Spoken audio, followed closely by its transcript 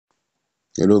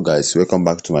Hello guys, welcome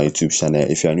back to my YouTube channel.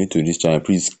 If you are new to this channel,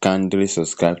 please kindly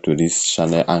subscribe to this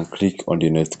channel and click on the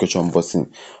notification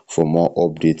button for more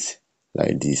updates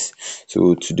like this.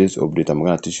 So today's update, I'm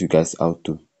gonna teach you guys how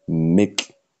to make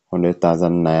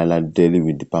 100,000 naira daily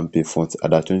with the Palmpay funds at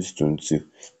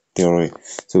 2023.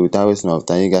 So without wasting of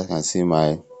time, you guys can see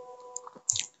my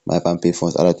Palmpay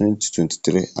funds at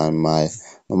 2023 and my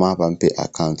normal Palmpay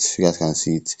account. You guys can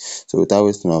see it. So without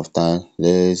wasting of time,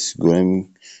 let's go. Let me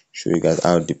show you guys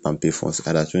how the Palmpay funds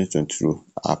at 2022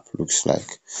 app looks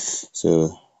like.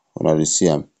 So when I see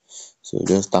them, so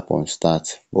just tap on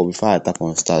start. But before I tap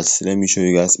on start, let me show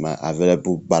you guys my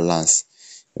available balance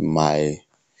in my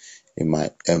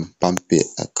Palmpay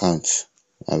account.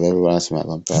 Available balance in my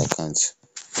Palmpay account.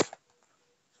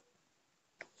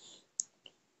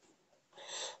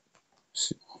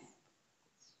 So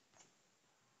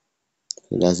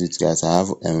that's it guys. I have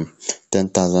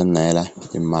 10,000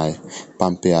 naira in my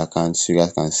Palmpay account. So you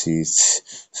guys can see it.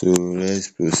 So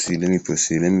let's proceed. Let me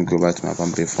proceed. Let me go back to my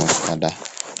Palmpay funds other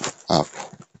app.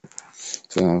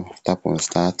 So now tap on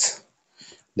start,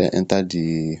 then enter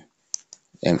the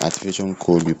activation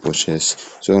code you purchase.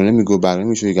 So let me go back. Let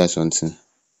me show you guys something.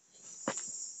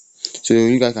 So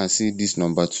you guys can see this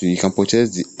number too. You can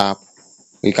purchase the app.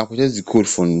 You can purchase the code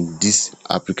from this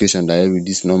application directly with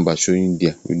this number showing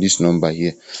there, with this number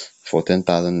here, for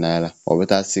 10,000 naira. Or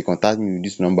better say, contact me with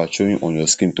this number showing on your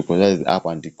screen to purchase the app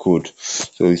and the code.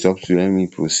 So it's up to you. Let me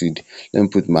proceed. Let me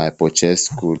put my purchase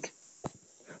code.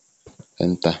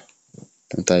 Enter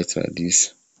it like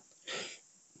this.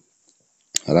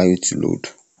 Allow you to load.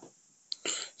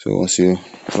 So once you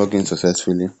log in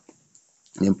successfully,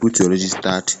 then put your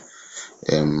registered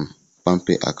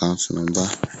Palmpay account number.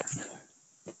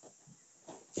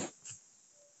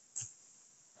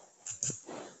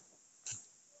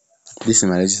 This is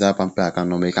my registered Palmpay account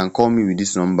number. You can call me with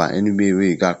this number anywhere where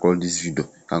you can call this video.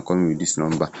 You can call me with this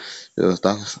number. Just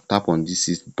tap on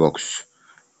this box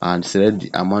and select the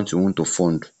amount you want to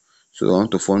fund. So I want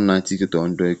to fund 90k to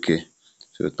 100k.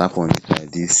 So tap on it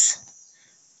like this.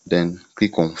 Then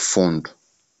click on fund.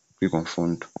 Click on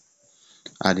fund.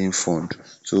 Adding fund.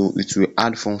 So it will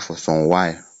add funds for some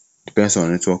while. Depends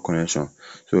on network connection.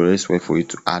 So let's wait for it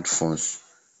to add funds.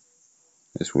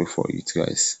 Let's wait for it,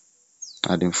 guys.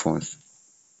 Adding funds.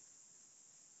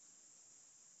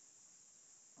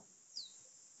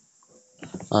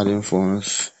 Adding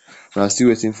funds. We are still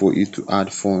waiting for it to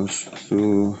add funds.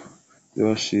 So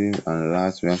just share and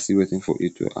last, we are still waiting for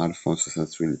it to add funds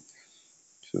successfully.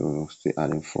 So still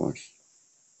adding funds.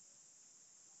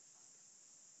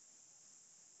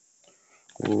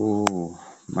 Oh,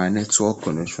 my network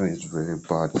connection is very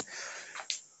bad.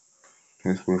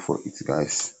 Let's wait for it,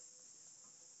 guys.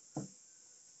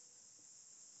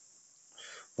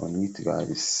 On it,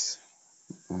 guys.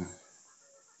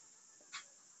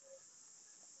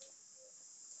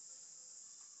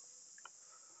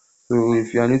 So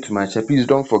if you are new to my channel, please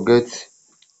don't forget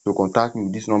to contact me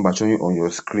with this number showing on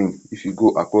your screen if you go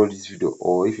across this video,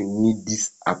 or if you need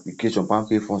this application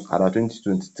Palmpay funds at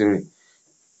 2023.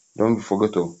 Don't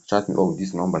forget to chat me up with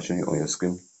this number showing on your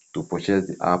screen to purchase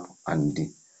the app and the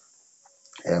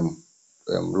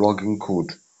login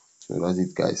code. So that's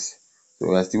it, guys. So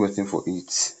we are still waiting for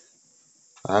it.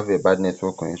 I have a bad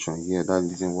network connection here. That's the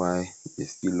reason why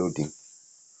it's still loading.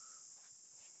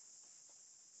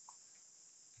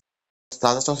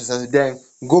 Transaction success. Then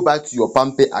go back to your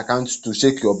Palmpay account to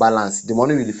check your balance. The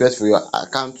money will reflect for your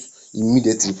account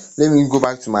immediately. Let me go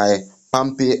back to my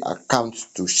Palmpay account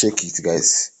to check it,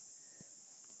 guys.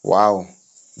 Wow,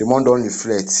 the money don't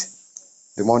reflect.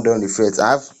 The money don't reflect.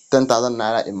 I have 10,000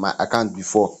 naira in my account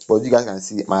before, but you guys can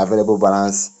see my available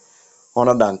balance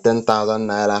 110,000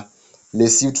 naira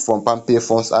received from Palmpay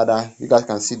funds other. You guys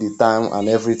can see the time and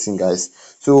everything, guys.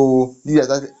 So this is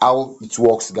exactly how it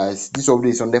works, guys. This update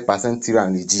is 100% real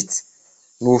and legit.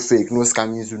 No fake, no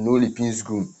scamming, no leaping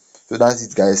school. So that's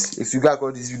it, guys. If you guys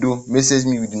got this video, message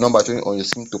me with the number showing on your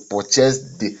screen to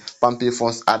purchase the Palmpay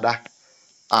funds other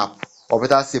app, or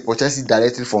better say purchase it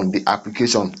directly from the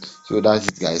application. So that's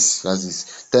it, guys. That's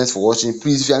it. Thanks for watching.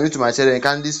 Please, if you are new to my channel, you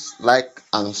can just like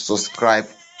and subscribe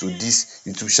to this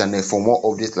YouTube channel for more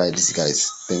updates like this,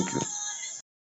 guys. Thank you.